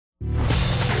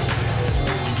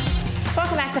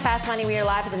back to Fast Money. We are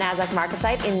live at the NASDAQ market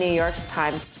site in New York's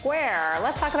Times Square.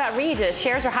 Let's talk about Regis.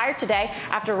 Shares are higher today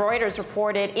after Reuters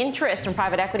reported interest from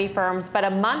private equity firms. But a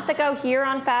month ago here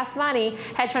on Fast Money,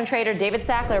 hedge fund trader David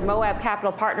Sackler, Moab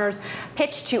Capital Partners,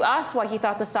 pitched to us why he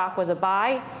thought the stock was a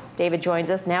buy. David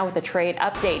joins us now with a trade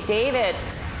update. David,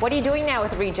 what are you doing now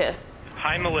with Regis?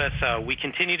 Hi, Melissa. We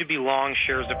continue to be long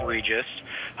shares of Regis.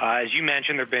 As you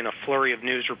mentioned, there have been a flurry of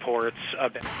news reports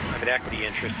about private equity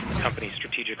interest in the company's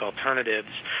strategic alternatives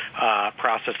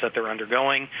process that they're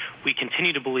undergoing. We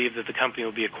continue to believe that the company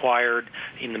will be acquired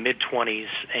in the mid-20s,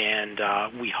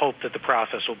 and we hope that the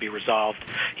process will be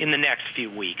resolved in the next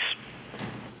few weeks.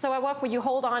 So at what would you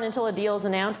hold on until a deal is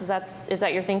announced? Is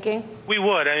that your thinking? We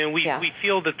would. I mean, we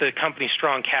feel that the company's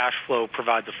strong cash flow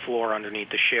provides a floor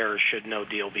underneath the shares should no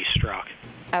deal be struck.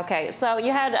 Okay, so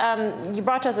you had you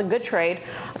brought to us a good trade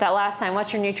that last time.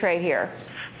 What's your new trade here?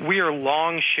 We are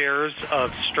long shares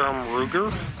of Sturm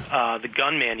Ruger, the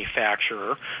gun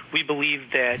manufacturer. We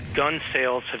believe that gun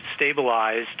sales have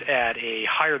stabilized at a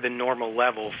higher than normal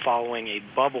level following a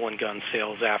bubble in gun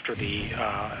sales after the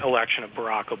election of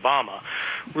Barack Obama.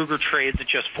 Ruger trades at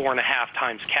just 4.5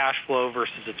 times cash flow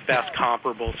versus its best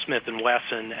comparable, Smith &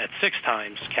 Wesson, at 6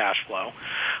 times cash flow.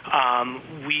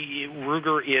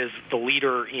 Ruger is the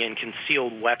leader in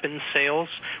concealed weapons sales,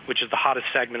 which is the hottest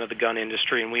segment of the gun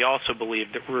industry, and we also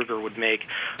believe that Ruger would make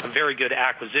a very good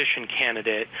acquisition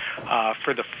candidate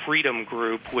for the Freedom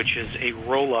Group, which is a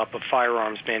roll-up of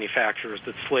firearms manufacturers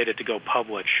that's slated to go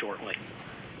public shortly.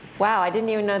 Wow, I didn't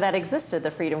even know that existed,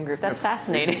 the Freedom Group. That's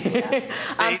fascinating. They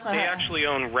actually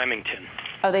own Remington.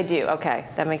 Oh, they do. Okay,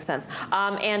 that makes sense.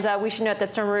 And we should note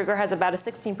that Sturm Ruger has about a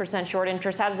 16% short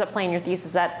interest. How does that play in your thesis?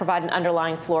 Does that provide an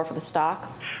underlying floor for the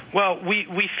stock? Well,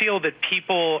 we feel that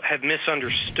people have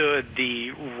misunderstood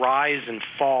the rise and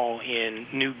fall in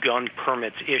new gun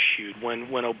permits issued. When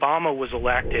Obama was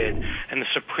elected and the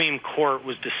Supreme Court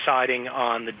was deciding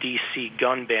on the D.C.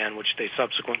 gun ban, which they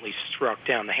subsequently struck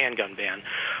down, the handgun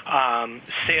ban,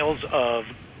 sales of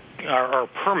or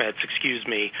permits, excuse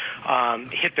me,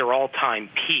 hit their all-time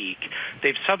peak.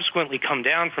 They've subsequently come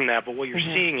down from that, but what you're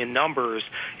seeing in numbers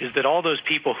is that all those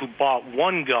people who bought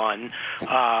one gun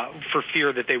for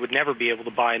fear that they would never be able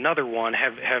to buy another one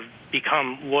have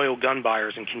become loyal gun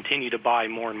buyers and continue to buy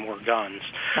more and more guns.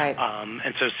 Right.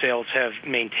 And so sales have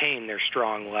maintained their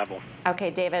strong level.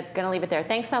 Okay, David, going to leave it there.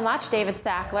 Thanks so much, David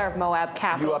Sackler of Moab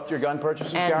Capital. You upped your gun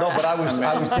purchases, Gary? No, but I was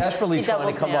desperately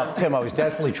trying to come up, Tim, I was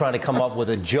desperately trying to come up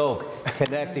with a joke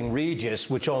connecting Regis,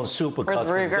 which owns supercuts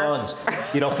with guns.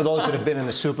 You know, for those that have been in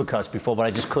the supercuts before, but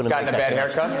I just couldn't Gotten make a that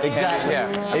bad connection. haircut? Exactly.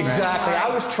 Yeah. Exactly.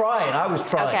 I was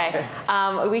trying.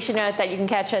 Okay. We should note that you can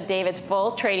catch David's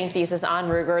full trading thesis on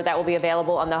Ruger. That will be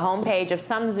available on the homepage of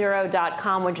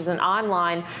SumZero.com, which is an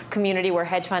online community where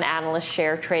hedge fund analysts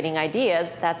share trading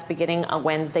ideas. That's beginning on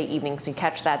Wednesday evening, so you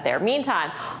catch that there.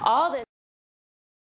 Meantime, all this